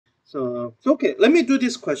So okay, let me do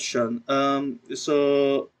this question.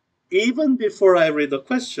 So even before I read the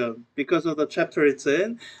question, because of the chapter it's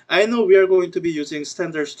in, I know we are going to be using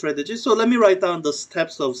standard strategy. So let me write down the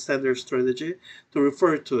steps of standard strategy to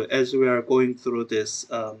refer to as we are going through this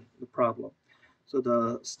problem. So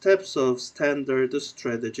the steps of standard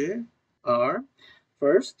strategy are: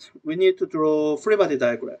 first, we need to draw free body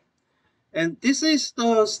diagram. And this is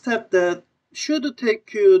the step that should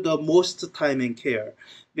take you the most time and care,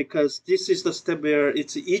 because this is the step where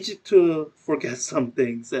it's easy to forget some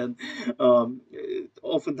things. And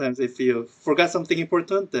oftentimes, if you forgot something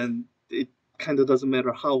important, then it kind of doesn't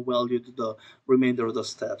matter how well you do the remainder of the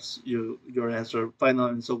steps. Your final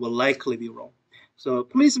answer will likely be wrong. So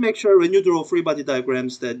please make sure when you draw free body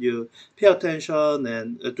diagrams that you pay attention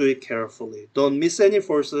and do it carefully. Don't miss any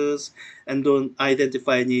forces and don't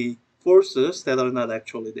identify any forces that are not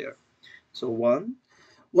actually there. So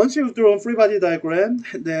once you've drawn free body diagram,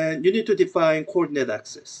 then you need to define coordinate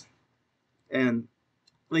axis. And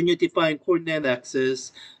when you define coordinate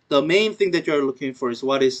axis, the main thing that you're looking for is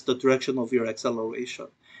what is the direction of your acceleration.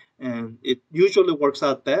 And it usually works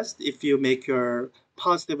out best if you make your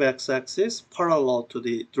positive x-axis parallel to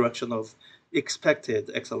the direction of expected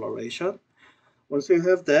acceleration. Once you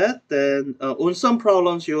have that, then on some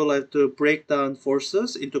problems you will have to break down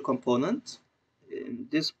forces into components. In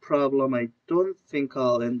this problem, I don't think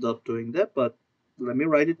I'll end up doing that, but let me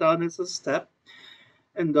write it down as a step.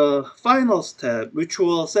 And the final step, which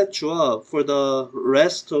will set you up for the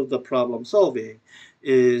rest of the problem solving,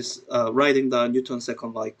 is writing down Newton's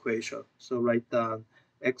second law equation. So write down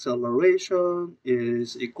acceleration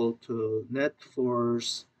is equal to net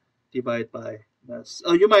force divided by mass.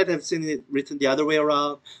 You might have seen it written the other way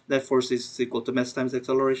around. Net force is equal to mass times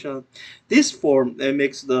acceleration. This form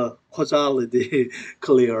makes the causality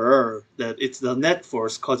clearer, that it's the net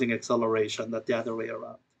force causing acceleration, not the other way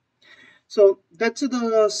around. So that's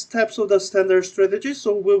the steps of the standard strategy.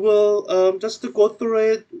 So we will just go through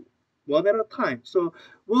it one at a time. So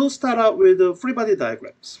we'll start out with the free body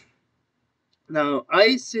diagrams. Now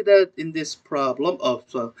I see that in this problem,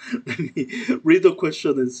 so let me read the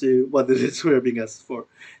question and see what it is we're being asked for.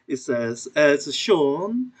 It says, as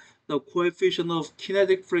shown, the coefficient of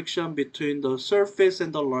kinetic friction between the surface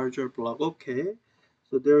and the larger block. Okay,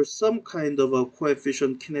 so there's some kind of a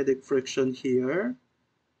coefficient kinetic friction here.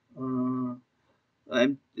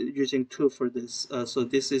 I'm using 2 for this. So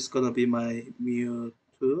this is going to be my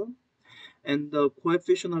mu2. And the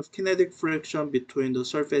coefficient of kinetic friction between the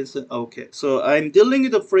surface. Okay, so I'm dealing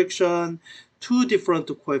with the friction, two different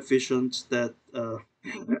coefficients that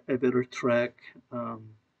I better track.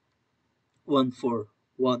 One for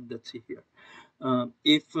one, that's here.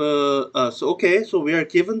 So we are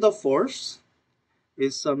given the force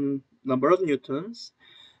is some number of newtons,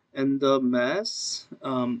 and the mass,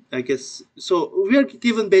 I guess, so we are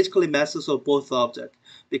given basically masses of both objects,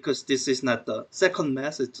 because this is not the second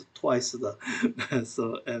mass, it's twice the mass.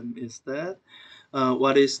 So m is that.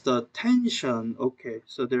 What is the tension? Okay,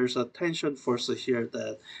 so there's a tension force here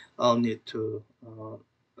that I'll need to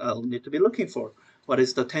be looking for. What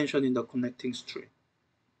is the tension in the connecting string?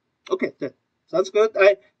 Okay, that sounds good.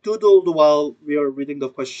 I doodled while we are reading the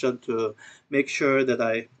question to make sure that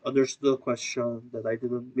I understood the question, that I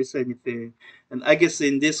didn't miss anything. And I guess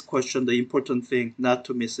in this question, the important thing not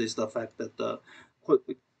to miss is the fact that the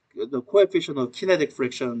coefficient of kinetic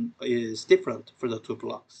friction is different for the two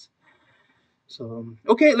blocks. So,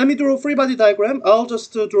 okay, let me draw a free body diagram. I'll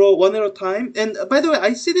just draw one at a time. And by the way,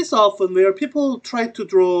 I see this often where people try to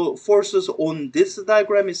draw forces on this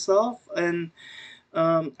diagram itself, and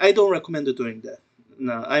I don't recommend doing that.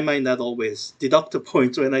 No, I might not always deduct the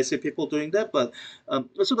points when I see people doing that, but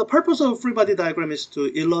so the purpose of a free body diagram is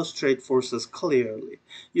to illustrate forces clearly.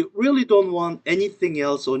 You really don't want anything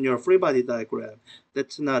else on your free body diagram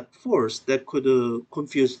that's not force that could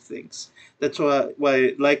confuse things. That's why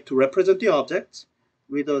I like to represent the objects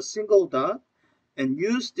with a single dot and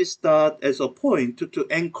use this dot as a point to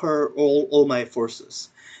anchor all my forces.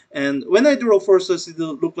 And when I draw forces, it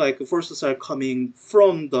will look like the forces are coming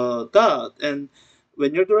from the dot. And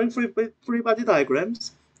when you're drawing free body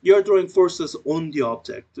diagrams, you're drawing forces on the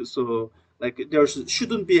object. So like there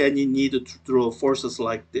shouldn't be any need to draw forces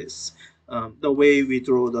like this. The way we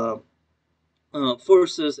draw the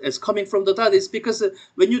forces as coming from the dot is because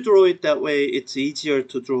when you draw it that way, it's easier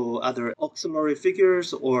to draw other auxiliary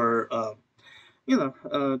figures or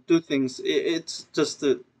do things. It's just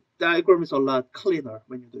the diagram is a lot cleaner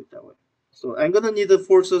when you do it that way. So I'm gonna need the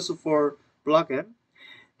forces for block M,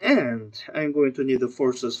 and I'm going to need the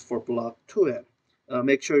forces for block 2M.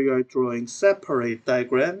 Make sure you are drawing separate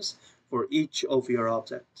diagrams for each of your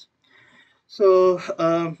objects. So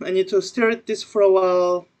I need to stare at this for a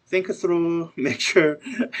while, think through, make sure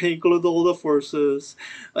I include all the forces.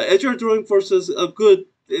 As you're drawing forces, a good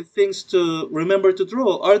things to remember to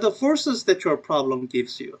draw are the forces that your problem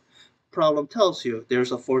gives you. Problem tells you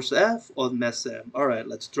there's a force F on mass M. All right,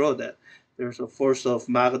 let's draw that. There's a force of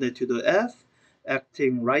magnitude F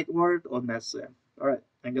acting rightward on mass M. All right,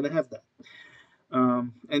 I'm gonna have that.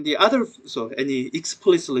 And the other, so any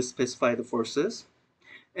explicitly specified forces.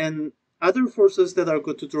 And other forces that are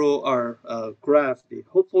good to draw are gravity.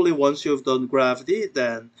 Hopefully, once you've done gravity,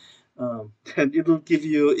 then then it'll give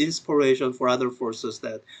you inspiration for other forces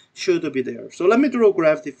that should be there. So let me draw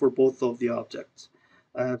gravity for both of the objects.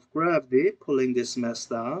 I have gravity pulling this mass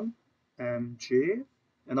down, mg,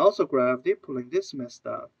 and also gravity pulling this mass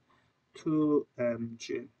down,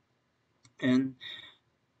 2mg. And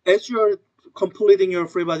as you're completing your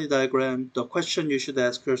free body diagram, the question you should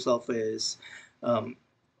ask yourself is, um,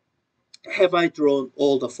 have I drawn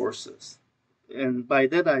all the forces? And by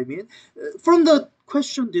that I mean, from the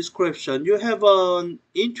question description, you have an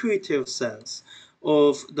intuitive sense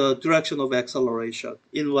of the direction of acceleration,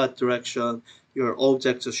 in what direction your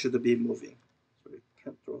object should be moving. So you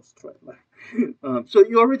can't draw a straight line. So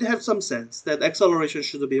you already have some sense that acceleration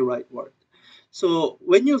should be rightward. So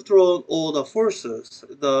when you've drawn all the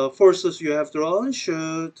forces you have drawn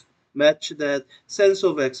should match that sense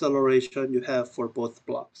of acceleration you have for both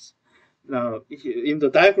blocks. Now, in the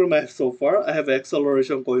diagram I have so far, I have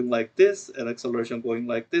acceleration going like this and acceleration going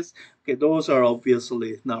like this. Okay, those are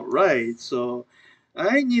obviously not right. So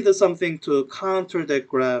I needed something to counter that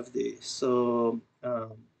gravity. So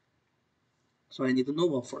I need a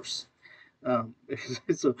normal force. Um,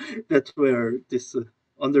 so that's where this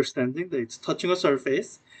understanding that it's touching a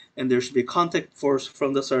surface and there should be contact force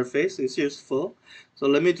from the surface is useful. So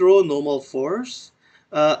let me draw a normal force.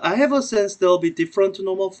 I have a sense there'll be different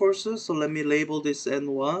normal forces, so let me label this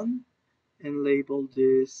N1 and label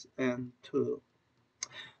this N2.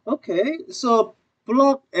 Okay, so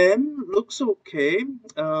block M looks okay.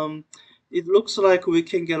 It looks like we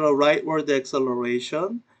can get a rightward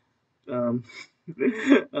acceleration. Um,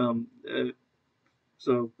 um, uh,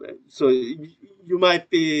 so you might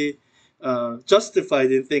be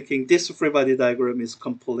justified in thinking this free body diagram is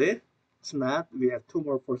complete. It's not. We have two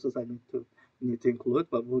more forces I need to include,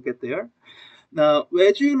 but we'll get there. Now,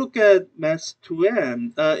 as you look at mass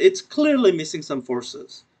 2m, it's clearly missing some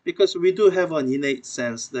forces because we do have an innate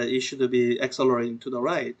sense that it should be accelerating to the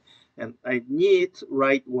right. And I need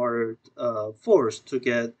rightward force to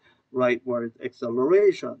get rightward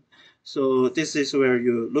acceleration. So this is where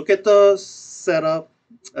you look at the setup,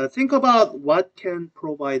 think about what can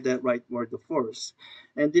provide that rightward force.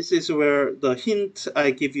 And this is where the hint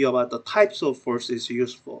I give you about the types of force is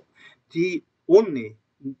useful. The only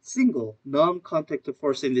single non-contact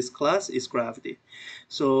force in this class is gravity.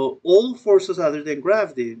 So all forces other than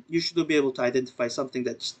gravity, you should be able to identify something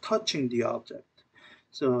that's touching the object.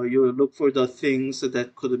 So you look for the things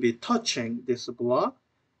that could be touching this block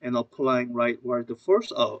and applying rightward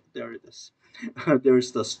force. Oh, there it is.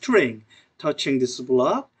 There's the string touching this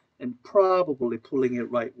block and probably pulling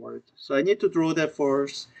it rightward. So I need to draw that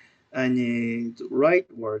force. I need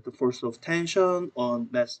rightward, the force of tension on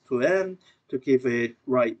mass 2m to give it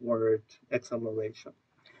rightward acceleration.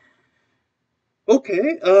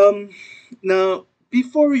 Okay, now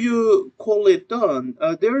before you call it done,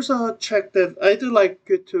 there's a check that I'd like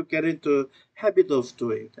you to get into habit of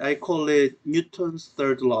doing. I call it Newton's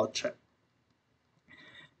third law check.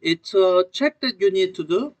 It's a check that you need to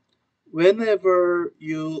do whenever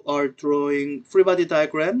you are drawing free body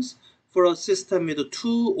diagrams for a system with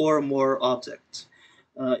two or more objects.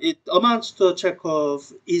 It amounts to a check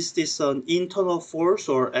of, is this an internal force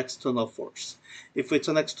or external force? If it's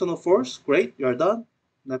an external force, great, you're done.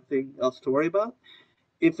 Nothing else to worry about.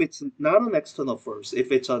 If it's not an external force,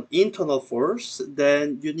 if it's an internal force,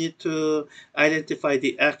 then you need to identify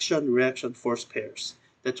the action-reaction force pairs.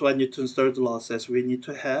 That's what Newton's third law says we need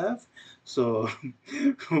to have. So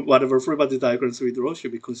whatever free body diagrams we draw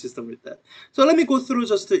should be consistent with that. So let me go through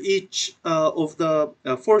just each of the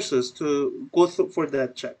forces to go through for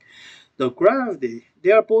that check. The gravity,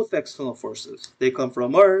 they are both external forces. They come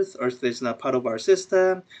from Earth. Earth is not part of our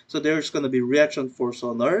system. So there's going to be reaction force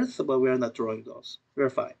on Earth, but we are not drawing those.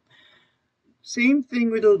 We're fine. Same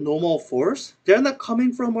thing with the normal force. They're not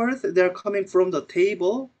coming from Earth. They're coming from the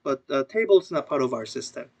table, but the table is not part of our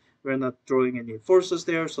system. We're not drawing any forces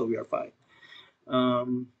there, so we are fine.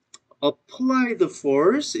 Apply the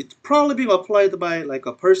force. It's probably being applied by like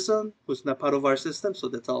a person who's not part of our system, so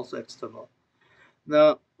that's also external.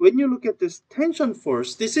 Now, when you look at this tension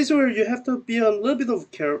force, this is where you have to be a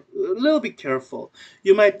little bit careful.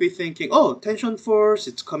 You might be thinking, "Oh, tension force,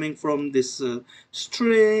 it's coming from this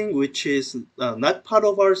string, which is not part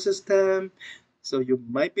of our system." So you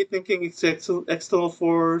might be thinking it's external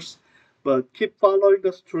force, but keep following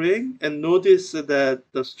the string and notice that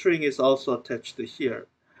the string is also attached to here.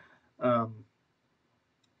 Um,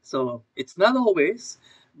 so it's not always,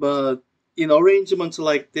 but in arrangements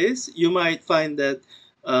like this, you might find that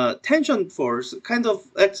tension force kind of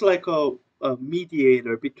acts like a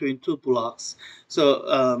mediator between two blocks. So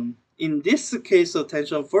in this case of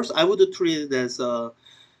tension force, I would treat it as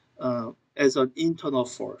an internal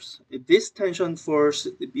force. This tension force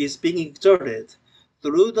is being exerted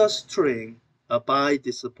through the string by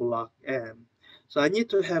this block M. So I need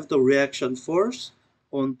to have the reaction force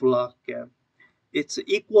on block M. It's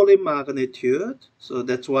equal in magnitude, so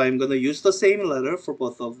that's why I'm going to use the same letter for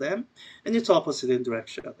both of them, and it's opposite in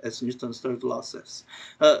direction as Newton's third law says.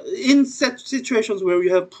 In such situations where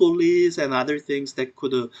you have pulleys and other things that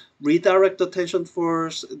could redirect the tension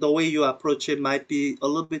force, the way you approach it might be a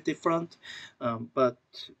little bit different, but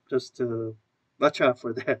just watch out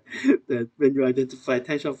for that. That when you identify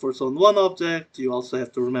tension force on one object, you also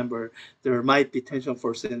have to remember there might be tension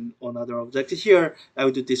force in on other objects. Here, I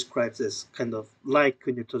would describe this kind of like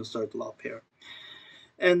Newton's third law pair.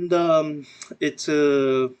 And it's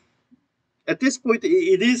at this point,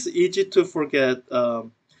 it is easy to forget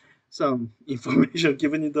some information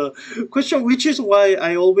given in the question, which is why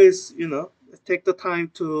I always, take the time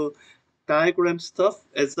to diagram stuff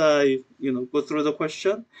as I, go through the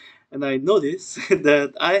question. And I notice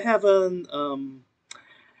that I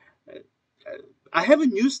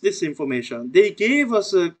haven't used this information. They gave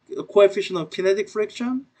us a coefficient of kinetic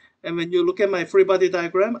friction, and when you look at my free body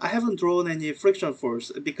diagram, I haven't drawn any friction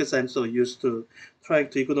force because I'm so used to trying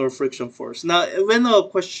to ignore friction force. Now, when a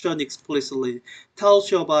question explicitly tells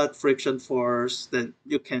you about friction force, then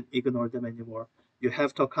you can't ignore them anymore. You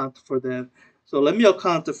have to account for them. So let me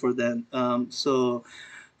account for them. So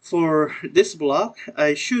for this block,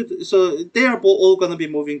 so they are all going to be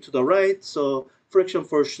moving to the right, so friction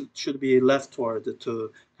force should be leftward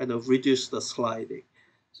to kind of reduce the sliding.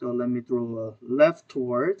 So let me draw a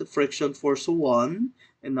leftward friction force 1,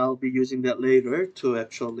 and I'll be using that later to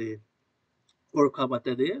actually work out what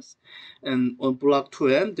that is. And on block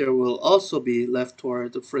 2M, there will also be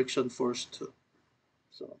leftward friction force 2.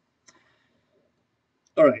 So,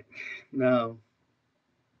 all right, now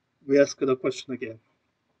we ask the question again.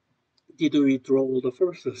 Did we draw all the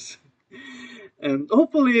forces? And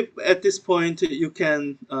hopefully at this point you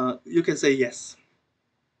can say yes.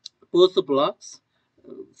 Both the blocks,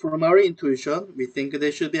 from our intuition, we think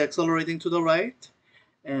they should be accelerating to the right,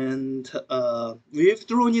 and we've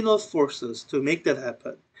drawn enough forces to make that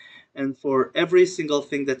happen. And for every single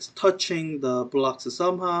thing that's touching the blocks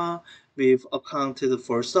somehow, we've accounted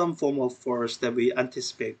for some form of force that we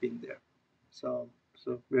anticipate being there. So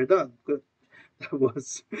we're done. Good. That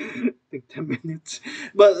was I think 10 minutes.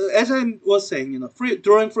 But as I was saying,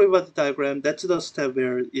 drawing free body diagram, that's the step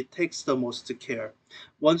where it takes the most care.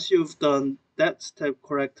 Once you've done that step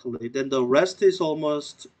correctly, then the rest is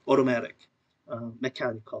almost automatic,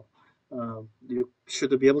 mechanical. You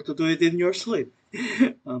should be able to do it in your sleep.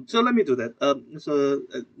 So let me do that.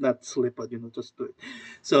 Not sleep, but just do it.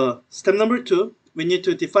 So step number 2, we need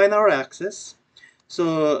to define our axis.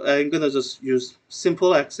 So I'm gonna just use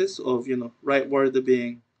simple axis of rightward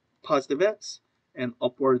being positive x and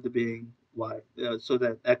upward being y, so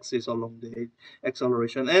that x is along the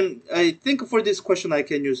acceleration. And I think for this question I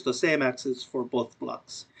can use the same axis for both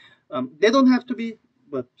blocks. They don't have to be,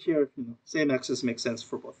 but here same axis makes sense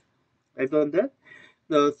for both. I've done that.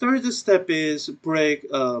 The third step is break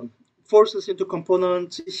forces into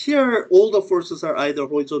components. Here, all the forces are either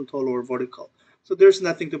horizontal or vertical. So there's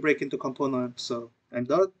nothing to break into components, so I'm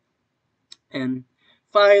done. And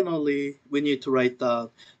finally, we need to write down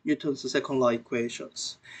Newton's second law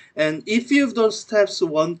equations. And if you've done steps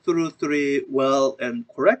 1 through 3 well and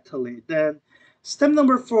correctly, then step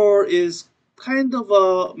number 4 is kind of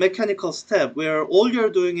a mechanical step where all you're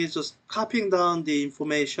doing is just copying down the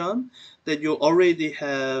information that you already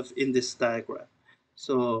have in this diagram.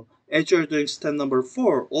 So as you're doing step number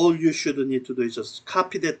 4, all you should need to do is just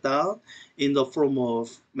copy that down in the form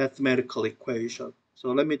of mathematical equation.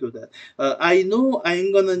 So let me do that. I know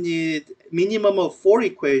I'm gonna need minimum of 4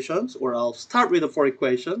 equations, or I'll start with the 4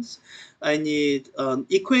 equations. I need an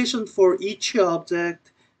equation for each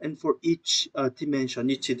object and for each dimension,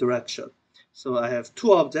 each direction. So I have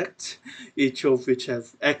 2 objects, each of which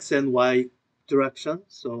have x and y direction.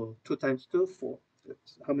 So 2 times 2, 4.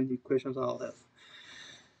 That's how many equations I'll have.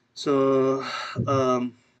 So,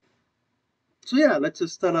 um, so yeah, let's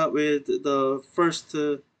just start out with the first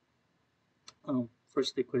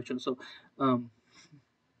equation. So, um,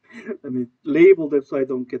 let me label them so I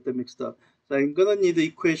don't get them mixed up. So I'm gonna need the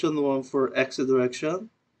equation one for x direction,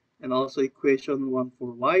 and also equation one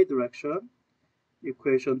for y direction,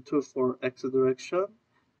 equation two for x direction,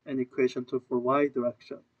 and equation two for y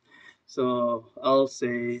direction. So I'll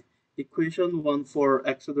say equation one for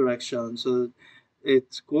x direction. So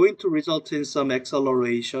it's going to result in some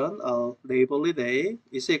acceleration. I'll label it A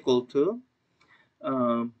is equal to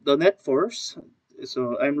the net force.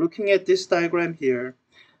 So I'm looking at this diagram here.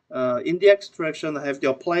 In the x direction, I have the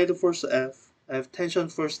applied force F, I have tension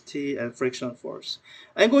force T, and friction force.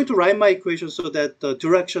 I'm going to write my equation so that the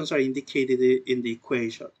directions are indicated in the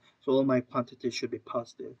equation. So all my quantities should be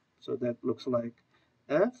positive. So that looks like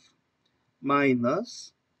F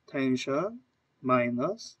minus tension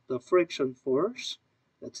minus the friction force,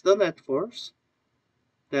 that's the net force,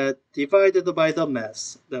 that divided by the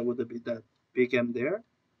mass, that would be that big M there,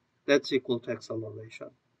 that's equal to acceleration.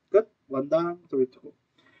 Good, one down, three to go.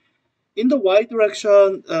 In the y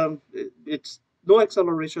direction, it's no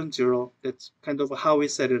acceleration, zero. That's kind of how we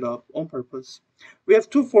set it up on purpose. We have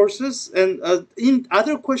two forces, and in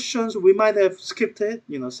other questions, we might have skipped it,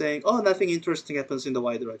 saying, oh, nothing interesting happens in the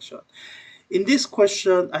y direction. In this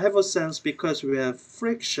question, I have a sense because we have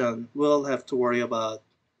friction, we'll have to worry about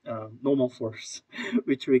normal force,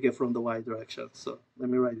 which we get from the y direction. So let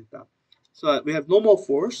me write it down. So we have normal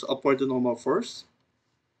force, upward normal force,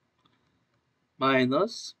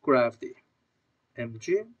 minus gravity,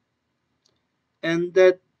 mg. And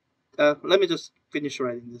that, let me just finish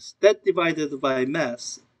writing this. That divided by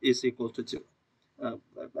mass is equal to 0. Uh,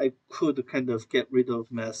 I could kind of get rid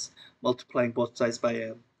of mass multiplying both sides by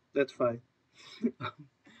m. That's fine.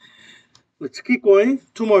 Let's keep going.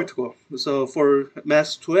 Two more to go. So for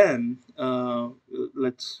mass 2m,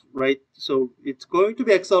 let's write. So it's going to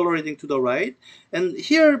be accelerating to the right. And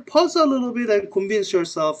here, pause a little bit and convince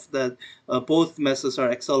yourself that both masses are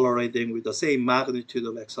accelerating with the same magnitude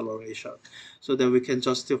of acceleration, so that we can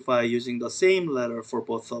justify using the same letter for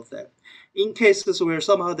both of them. In cases where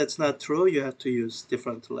somehow that's not true, you have to use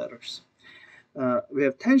different letters. We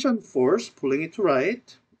have tension force pulling it to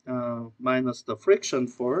right, minus the friction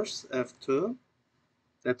force, F2,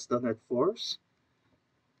 that's the net force,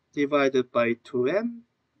 divided by 2m,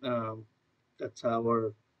 um, that's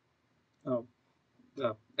our um,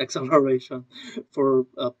 acceleration for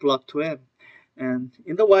plot 2m. And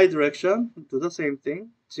in the y direction, do the same thing,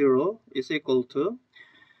 0 is equal to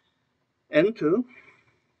n2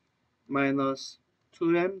 minus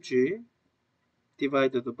 2mg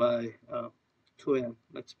divided by 2m.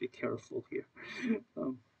 Let's be careful here.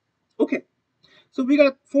 Okay. So we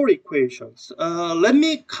got four equations. Let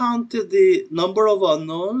me count the number of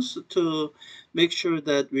unknowns to make sure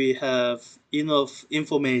that we have enough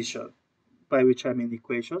information, by which I mean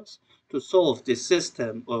equations, to solve this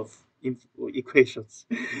system of equations.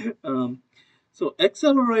 um, so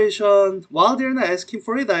acceleration, while they're not asking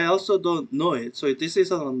for it, I also don't know it. So this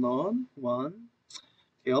is an unknown, one.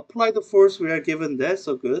 Okay, apply the force, we are given that,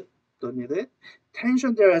 so good, don't need it.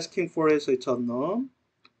 Tension, they're asking for it, so it's unknown.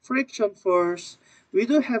 Friction force, we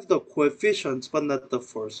do have the coefficients, but not the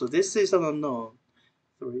force, so this is an unknown.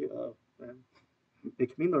 Sorry,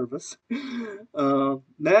 make me nervous.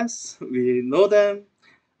 Mass, we know them.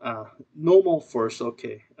 Normal force,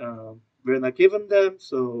 okay. We're not given them,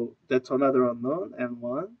 so that's another unknown, and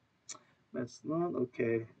one. Mass known,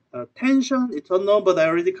 okay. Tension, it's unknown, but I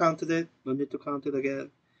already counted it. No need to count it again.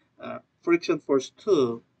 Friction force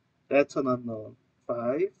 2, that's an unknown,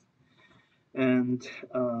 5. And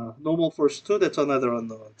normal force 2, that's another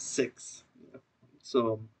unknown, 6.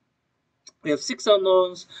 So we have 6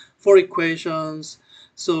 unknowns, 4 equations.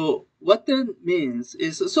 So what that means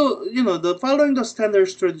is, so the following the standard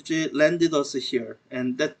strategy landed us here,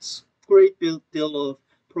 and that's great deal of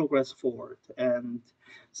progress forward. And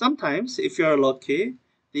sometimes, if you are lucky,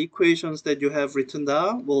 the equations that you have written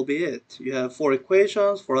down will be it. You have 4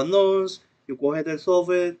 equations, 4 unknowns, you go ahead and solve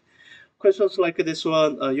it. Questions like this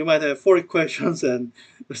one, you might have 4 equations and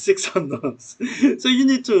 6 unknowns. So you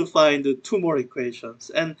need to find 2 more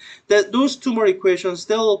equations. And those 2 more equations,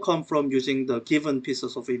 they will come from using the given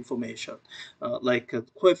pieces of information, like a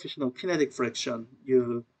coefficient of kinetic friction.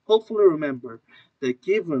 You hopefully remember the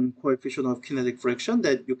given coefficient of kinetic friction,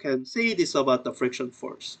 that you can say this about the friction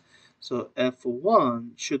force. So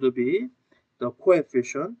F1 should be the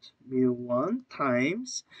coefficient, mu1,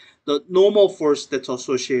 times the normal force that's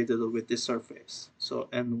associated with this surface, so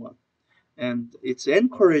N1. And it's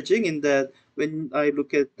encouraging in that when I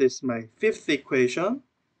look at this, my fifth equation,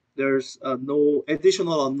 there's no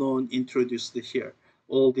additional unknown introduced here.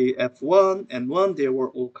 All the F1 and 1, they were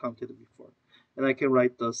all counted before. And I can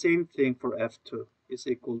write the same thing for F2 is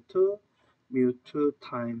equal to mu2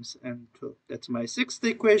 times n2. That's my sixth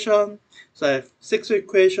equation. So I have six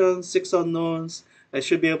equations, six unknowns. I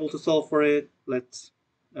should be able to solve for it. Let's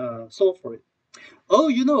solve for it. Oh,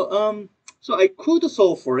 so I could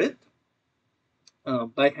solve for it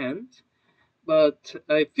by hand, but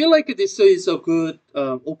I feel like this is a good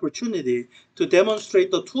opportunity to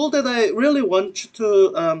demonstrate the tool that I really want you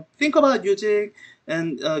to think about using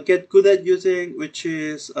and get good at using, which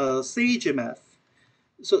is Sage Math.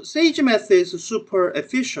 So Sage Math is super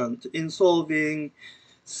efficient in solving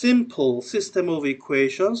simple system of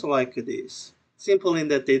equations like this. Simple in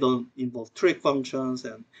that they don't involve trig functions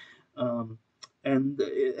um, and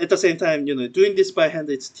at the same time, doing this by hand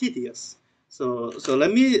it's tedious. So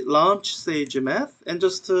let me launch Sage Math and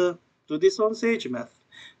just do this on Sage Math.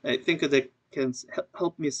 I think that can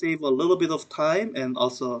help me save a little bit of time and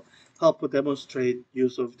also help demonstrate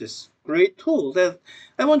use of this great tool that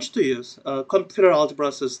I want you to use. Computer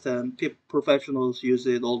algebra system, professionals use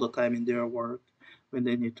it all the time in their work when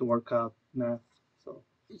they need to work out math. So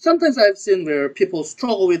sometimes I've seen where people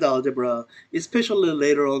struggle with algebra, especially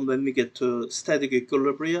later on when we get to static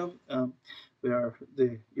equilibrium, where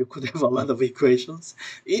you could have a lot of equations,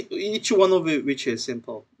 each one of which is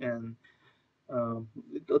simple. And um,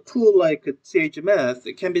 a tool like Sage Math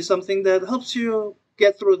can be something that helps you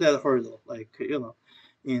get through that hurdle. Like,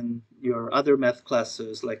 in your other math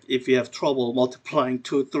classes, like if you have trouble multiplying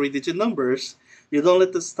two three-digit numbers, you don't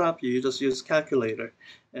let this stop you. You just use calculator.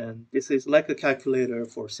 And this is like a calculator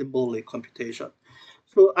for symbolic computation.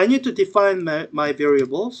 So I need to define my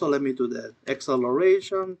variable. So let me do that.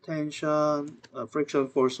 Acceleration, tension, friction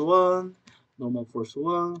force 1, normal force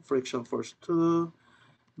 1, friction force 2,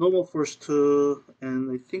 normal force 2,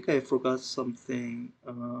 and I think I forgot something.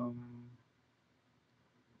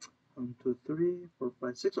 1, 2, 3, 4,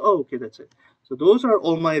 5, 6. Oh, okay, that's it. So those are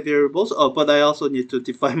all my variables. Oh, but I also need to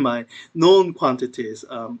define my known quantities.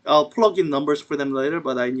 I'll plug in numbers for them later,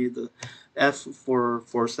 but I need the F for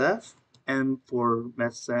force F, M for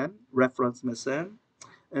messen, reference messen,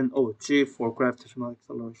 and G for gravitational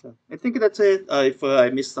acceleration. I think that's it. If I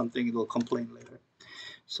miss something, it will complain later.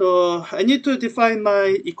 So I need to define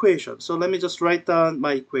my equation. So let me just write down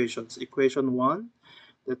my equations. Equation 1,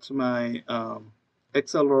 that's my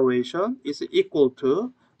acceleration, is equal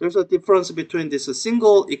to, there's a difference between this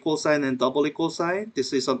single equal sign and double equal sign.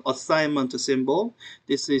 This is an assignment symbol.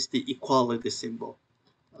 This is the equality symbol.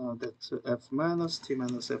 That's F minus T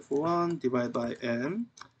minus F1 divided by N.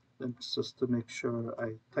 And just to make sure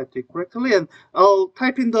I typed it correctly. And I'll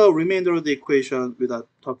type in the remainder of the equation without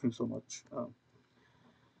talking so much.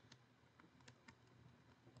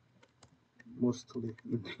 Mostly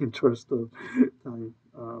in the interest of time.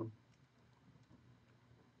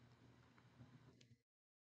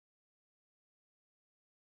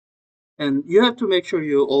 And you have to make sure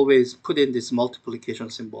you always put in this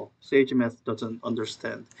multiplication symbol. Sage Math doesn't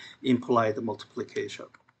understand implied multiplication.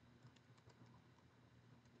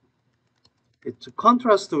 It's a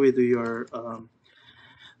contrast with your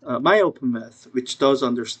my open math, which does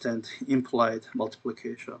understand implied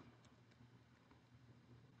multiplication.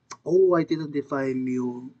 Oh, I didn't define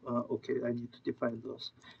mu. Okay, I need to define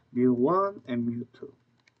those. Mu1 and mu2.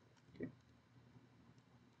 Okay.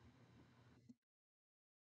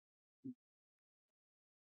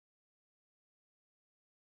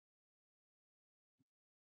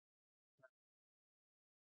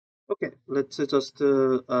 Okay, let's just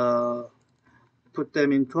put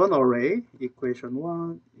them into an array. Equation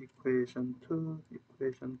 1, equation 2,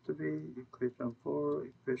 equation 3, equation 4,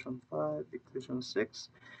 equation 5, equation 6,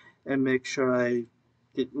 and make sure I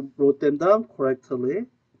wrote them down correctly.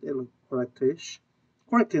 They look correctish,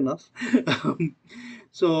 correct enough.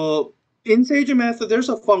 So in Sage Math, there's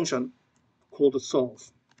a function called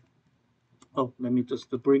solve. Oh, let me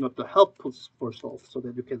just bring up the help for solve so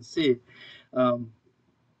that you can see um,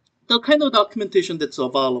 the kind of documentation that's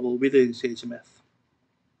available within Sage Math.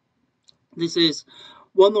 This is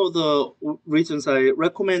one of the reasons I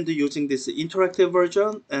recommend using this interactive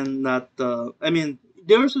version and not the, I mean,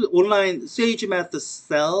 there's an online Sage Math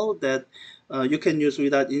cell that you can use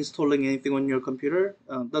without installing anything on your computer.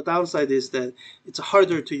 The downside is that it's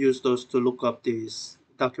harder to use those to look up these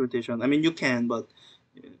documentation. I mean, you can, but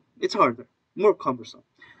it's harder, more cumbersome.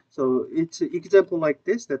 So it's an example like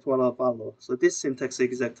this, that's what I'll follow. So this syntax is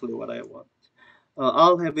exactly what I want.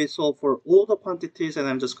 I'll have it solve for all the quantities and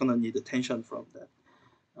I'm just gonna need the tension from that.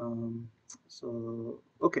 So,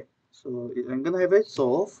 okay, so I'm gonna have it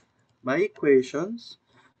solve my equations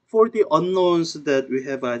for the unknowns that we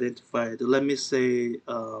have identified, let me say,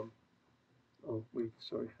 oh wait,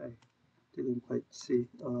 sorry, I didn't quite see.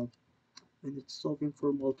 And it's solving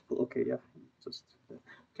for multiple. Okay, yeah, just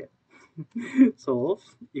okay. Solve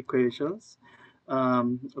equations.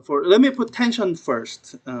 For let me put tension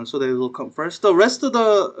first, so that it will come first. The rest of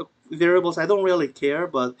the variables I don't really care,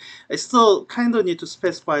 but I still kind of need to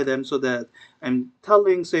specify them so that I'm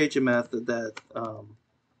telling Sage Math that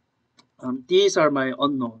these are my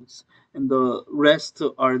unknowns, and the rest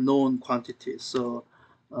are known quantities. So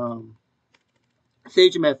um,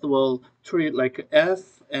 Sage Math will treat like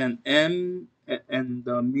F and M and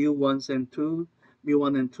mu ones and two, mu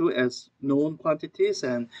one and two as known quantities,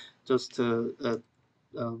 and just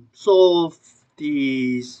solve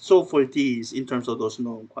for these in terms of those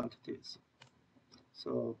known quantities.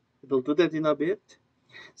 So it'll do that in a bit.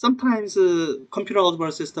 Sometimes computer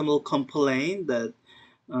algebra system will complain that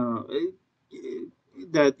uh,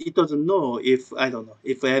 that it doesn't know if I don't know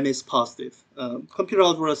if m is positive. Computer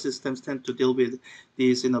algebra systems tend to deal with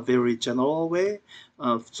these in a very general way.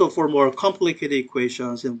 So for more complicated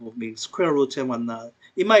equations involving square roots and whatnot,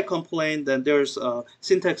 it might complain that there's a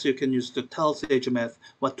syntax you can use to tell Sage Math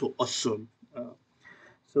what to assume.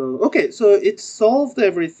 So okay, so it solved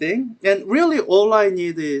everything, and really all I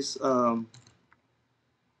need is um,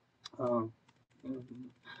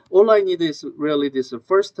 all I need is really this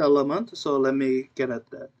first element. So let me get at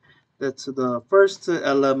that. That's the first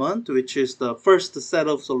element, which is the first set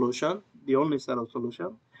of solution, the only set of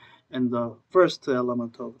solution, and the first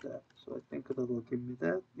element of that. So I think that will give me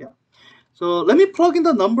that. Yeah. So let me plug in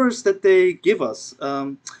the numbers that they give us.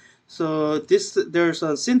 So this there's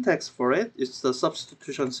a syntax for it. It's the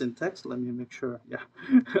substitution syntax. Let me make sure. Yeah,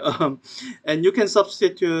 and you can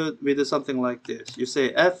substitute with something like this. You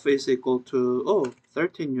say F is equal to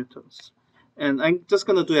 13 newtons, and I'm just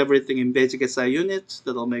gonna do everything in basic SI units.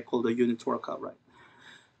 That'll make all the units work out right.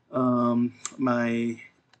 My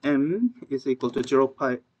M is equal to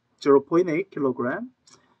 0.8 kilogram.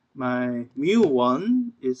 My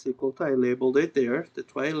mu1 is equal to, I labeled it there,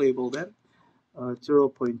 that's why I labeled it,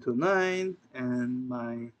 0.29, and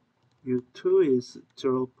my mu2 is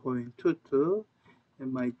 0.22,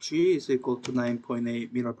 and my g is equal to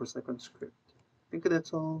 9.8 meter per second squared. I think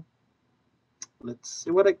that's all. Let's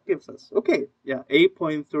see what it gives us. Okay, yeah,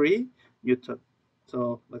 8.3 Newton.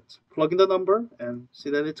 So let's plug in the number and see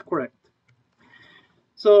that it's correct.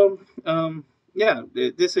 So yeah,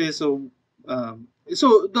 this is a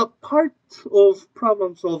so the part of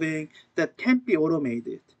problem solving that can't be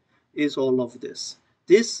automated is all of this.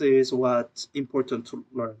 This is what's important to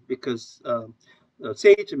learn because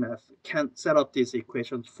Sage Math can't set up these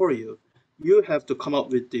equations for you. You have to come up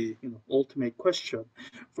with the ultimate question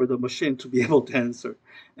for the machine to be able to answer.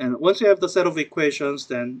 And once you have the set of equations,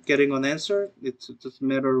 then getting an answer, it's just a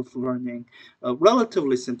matter of learning a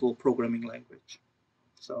relatively simple programming language.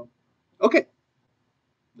 So, okay.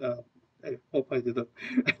 Uh, I hope I didn't.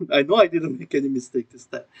 I know I didn't make any mistake this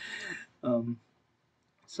time. Um,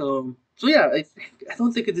 so yeah, I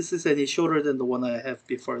don't think this is any shorter than the one I have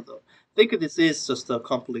before though. I think this is just a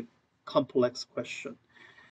complex question.